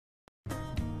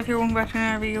If you're welcome back to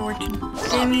another video where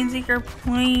today me and Zeke are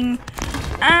playing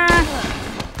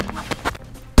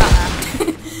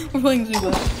we're playing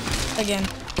Zooba again.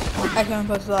 I haven't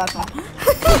posted the last one.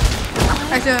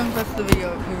 I haven't posted the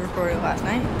video we recorded last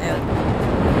night.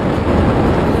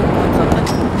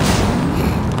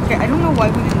 Okay, I don't know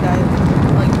why we didn't die.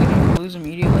 Like, we didn't lose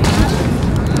immediately.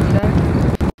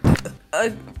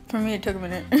 For me it took a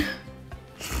minute.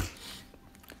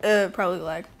 Probably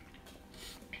lag.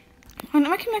 Am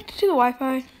I connected to the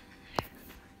Wi-Fi?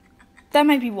 That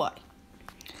might be why.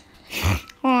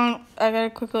 Hold on, I gotta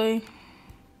quickly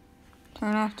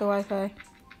turn off the Wi-Fi.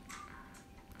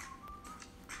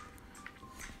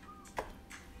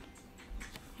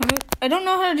 I don't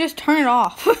know how to just turn it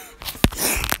off.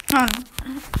 Hold on.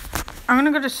 I'm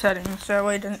gonna go to settings so that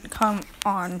way it doesn't come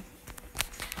on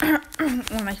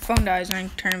when my phone dies and I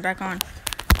turn it back on.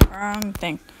 Wrong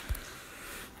thing.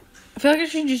 I feel like I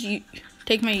should just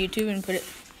take my YouTube and put it.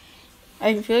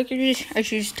 I feel like I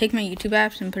should just take my YouTube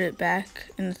apps and put it back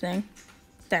in the thing.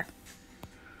 There.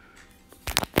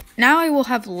 Now I will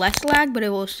have less lag, but it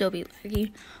will still be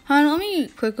laggy. Hold on, let me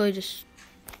quickly just.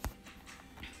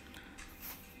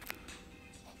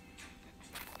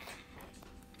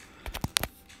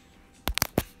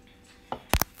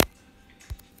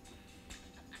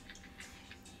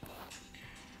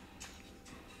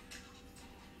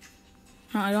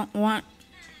 No, I don't want.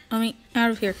 Let me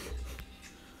out of here.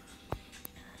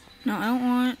 No, I don't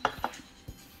want.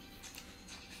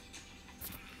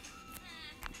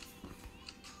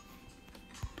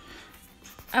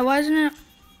 I wasn't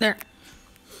there.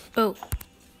 Oh.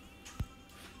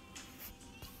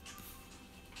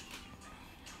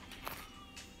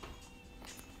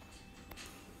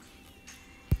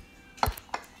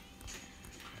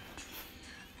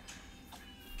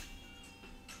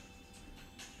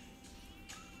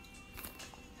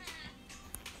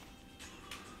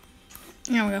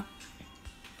 There we go.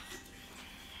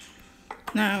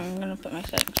 Now I'm gonna put my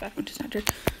settings back into center.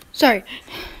 Sorry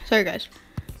guys.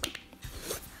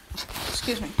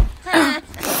 Excuse me.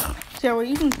 So we're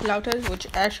using flautas, which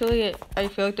actually I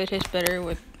feel like they taste better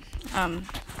with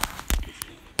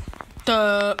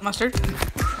the mustard.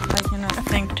 I cannot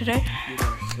think today.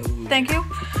 Thank you.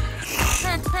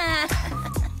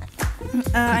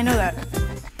 I know that.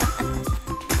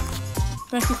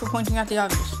 Thank you for pointing out the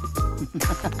obvious.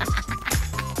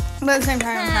 But at the same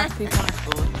time, half the people in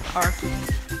our school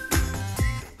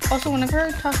are. Also, whenever I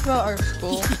talk about our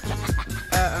school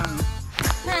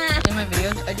in my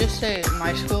videos, I just say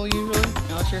my school usually,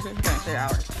 unless you're going to say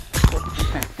ours.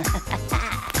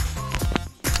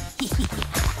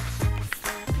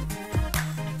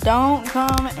 Don't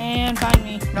come and find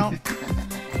me.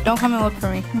 Don't come and look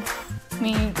for me.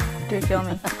 Me to kill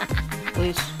me,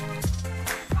 please.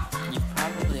 You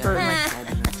probably For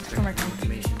my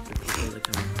information for people to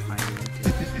come find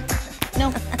you. No.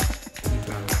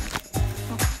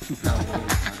 No.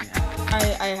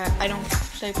 I don't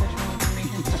say personal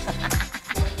information.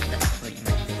 That's what you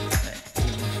might think, but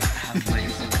you have my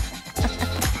information to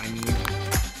find you.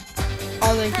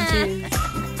 All they can see is,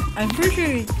 I'm pretty sure,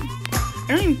 I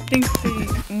don't even think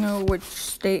they know which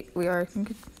state we are. I think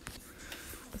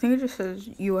it just says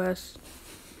U.S.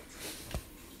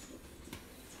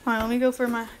 Alright, let me go to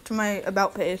my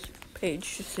about page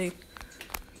to see.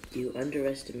 You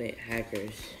underestimate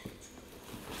hackers.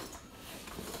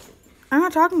 I'm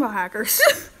not talking about hackers.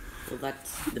 Well,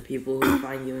 that's the people who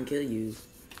find you and kill you.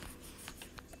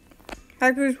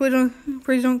 Hackers, please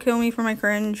don't kill me for my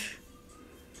cringe.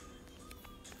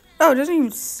 Oh, it doesn't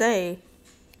even say.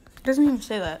 It doesn't even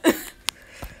say that.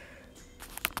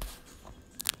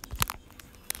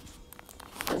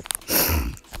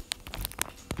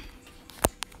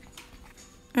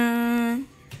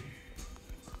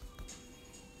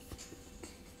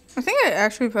 I think I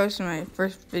actually posted my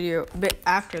first video a bit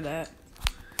after that.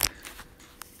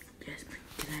 Yes, but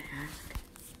can I ask?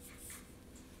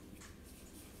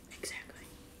 Exactly.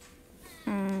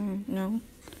 No.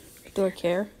 Do I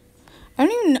care? I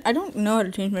don't know how to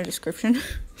change my description.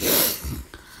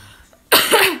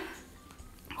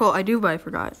 Well, I do, but I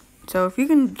forgot. So if you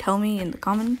can tell me in the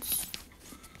comments,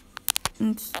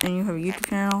 and you have a YouTube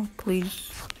channel,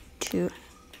 please do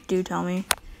tell me.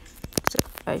 So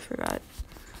I forgot.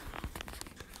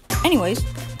 Anyways,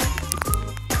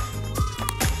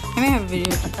 I may have a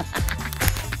video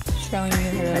showing you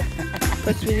how to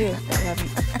post videos. I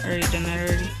haven't already done that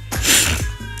already.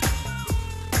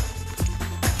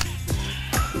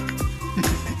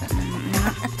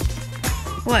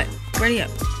 What? Ready up.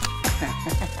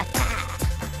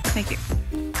 Thank you.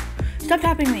 Stop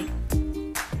tapping me.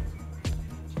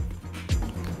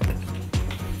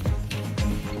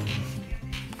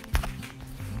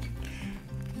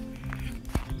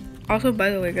 Also, by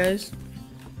the way, guys,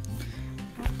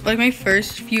 like my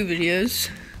first few videos,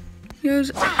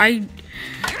 I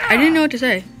didn't know what to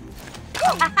say.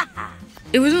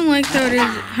 It wasn't like how it is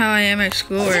how I am at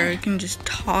school, where I can just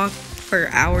talk for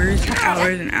hours and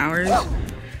hours and hours.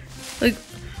 Like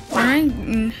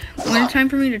when it's time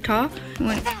for me to talk,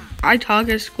 when I talk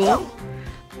at school,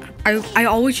 I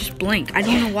always just blank. I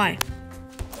don't know why.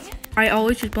 I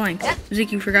always just blank.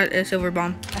 Zeke, you forgot a silver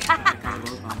bomb.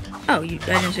 Oh, I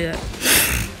didn't see that.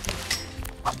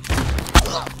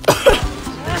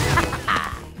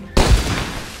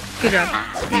 Good job.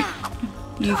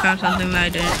 You found something that I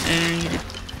didn't,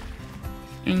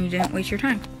 and you didn't waste your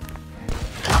time.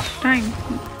 When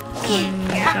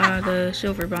you saw the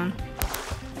silver bomb,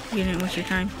 you didn't waste your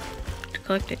time to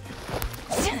collect it.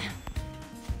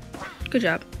 Good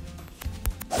job.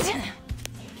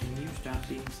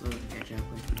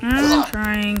 I'm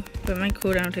trying, but my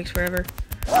cooldown takes forever.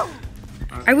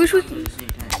 I wish we could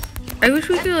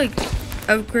like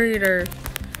upgrade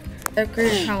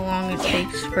how long it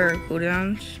takes for our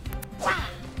cooldowns.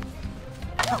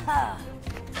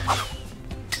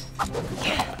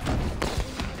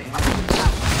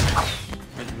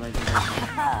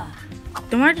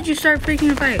 Then why did you start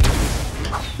picking a fight?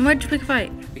 And why did you pick a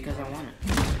fight? Because I want it.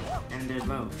 And there's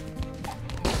both.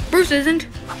 Bruce isn't.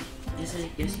 Yes,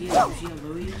 you see how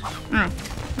low he is? No.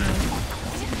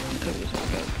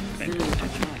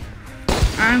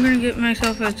 I'm gonna get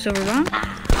myself a silver bomb.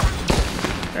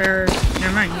 Or,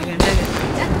 never mind, you're gonna take it.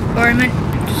 Or I meant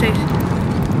to say.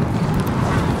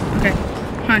 Okay,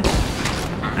 hunt.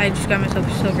 I just got myself a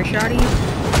silver shotty.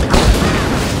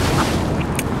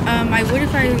 I would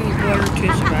if I were to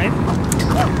survive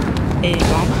a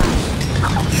bomb.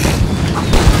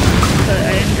 But I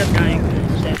ended up dying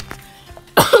instead.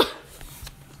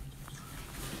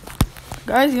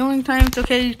 Guys, the only time it's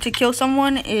okay to kill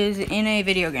someone is in a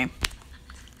video game.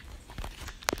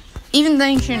 Even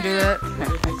then, you shouldn't do that.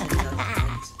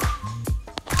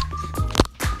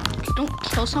 Don't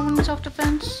kill someone in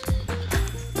self-defense.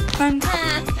 Fine.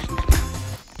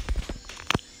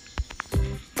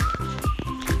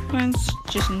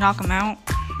 Just knock them out.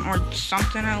 Or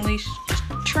something at least. Just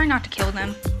try not to kill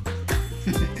them.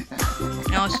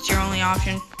 Unless it's your only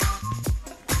option.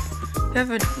 If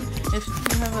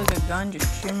you have like a gun,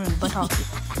 just shoot them and butt off.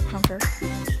 Okay.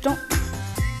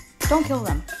 Don't kill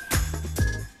them.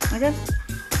 Okay?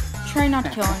 Try not to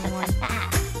kill anyone.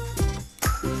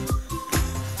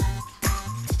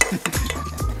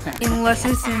 Unless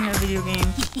it's in a video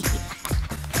game.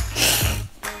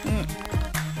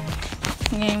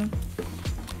 Game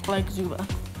like Zooba.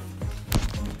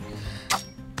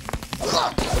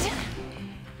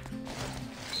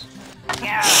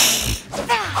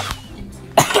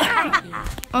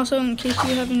 Also, in case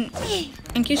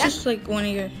this is like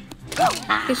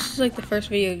this is like the first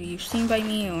video you've seen by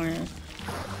me, or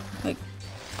like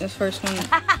the first one,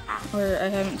 or I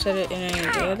haven't said it in any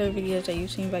of the other videos that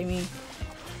you've seen by me.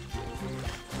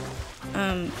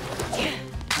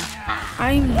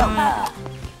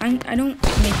 I don't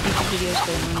make YouTube videos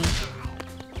for money.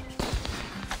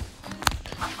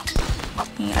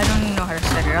 I don't even know how to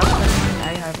set it up. I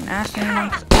haven't asked anyone. I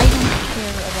don't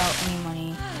care about any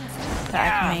money that I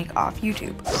can make off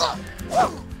YouTube.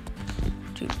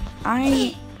 Dude,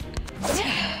 I'm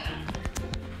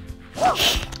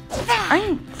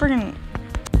freaking.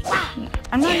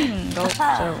 I'm not even an adult, so.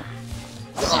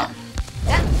 Yeah.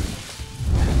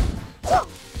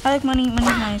 I like money. Money's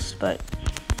nice, but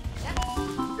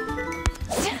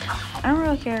I don't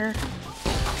really care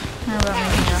about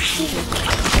making it off YouTube.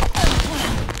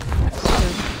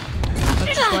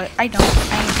 Which is what I don't.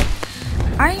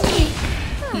 I make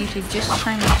YouTube just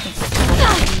trying to make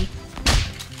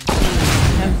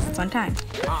have a fun time.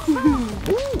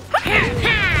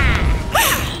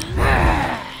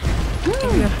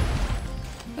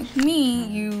 Like me,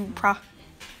 you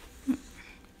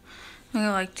I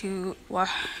like to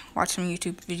watch some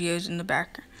YouTube videos in the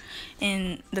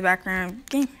background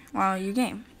game while you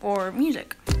game, or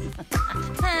music.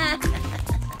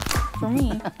 For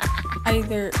me,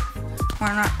 either when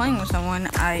I'm not playing with someone,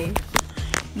 I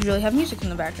usually have music in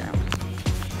the background.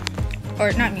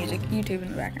 Or not music, YouTube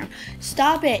in the background.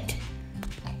 Stop it!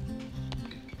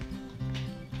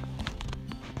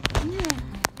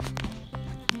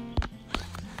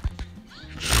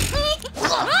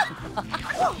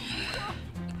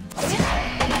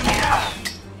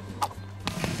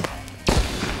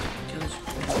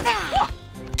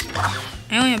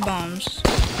 I only have bombs.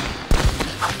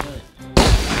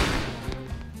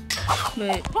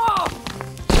 But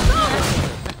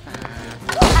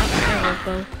there we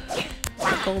go.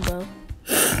 The gold bow.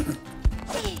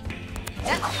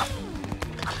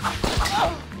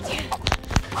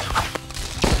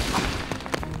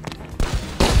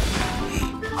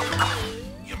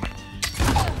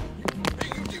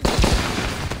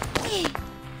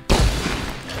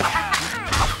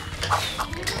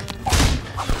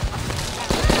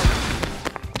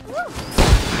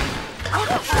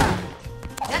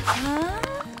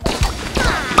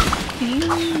 Can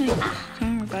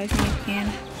you revive me if you can?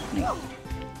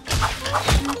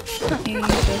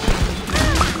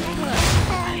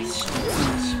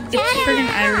 It's friggin'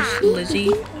 Irish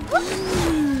Lizzie.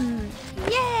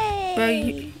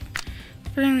 Yay!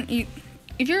 But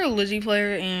if you're a Lizzie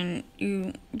player and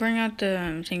you bring out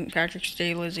the St. Patrick's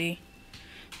Day Lizzie,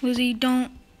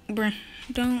 don't bring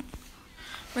them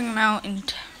out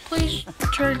and please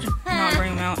try to not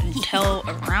bring them out until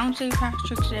around St.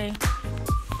 Patrick's Day.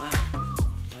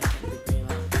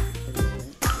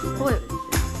 Wait,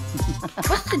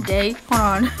 what's today? Hold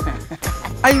on.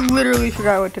 I literally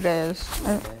forgot what today is.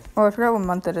 I forgot what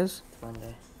month it is. It's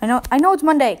Monday. I know it's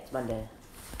Monday. It's Monday.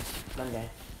 Monday.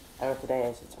 I know what today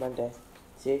is. It's Monday.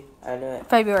 See? I know it.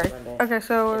 February. It's Monday. Okay,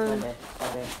 so It's Monday.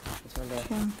 Monday. It's Monday.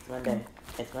 It's Monday.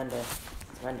 It's Monday.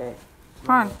 It's Monday. hold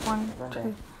on. It's 1, Monday.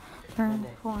 2, 3,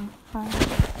 4, 5,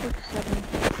 6, 7.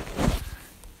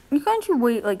 You can't you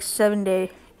wait like 7 days?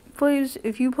 Please,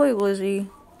 if you play Lizzie,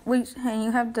 wait, and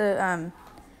you have the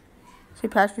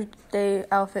St. Patrick's Day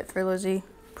outfit for Lizzie,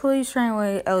 please try and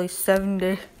wait at least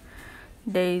 7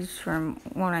 days from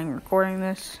when I'm recording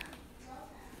this.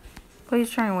 Please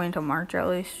try and wait until March at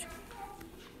least.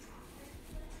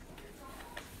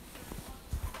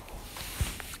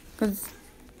 Cause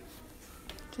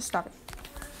just stop it.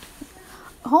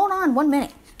 Hold on 1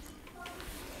 minute.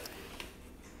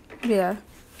 Yeah.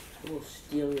 We'll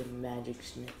steal your magic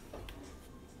snip.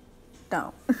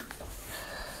 Don't.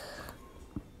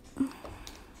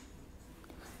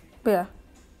 But yeah.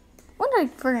 When did I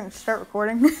freaking start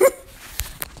recording?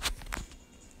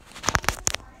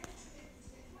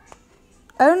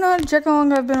 I don't know how to check how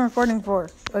long I've been recording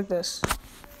for, like this.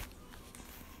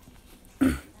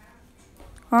 I'm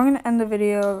going to end the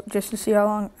video just to see how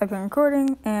long I've been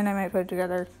recording, and I might put it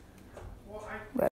together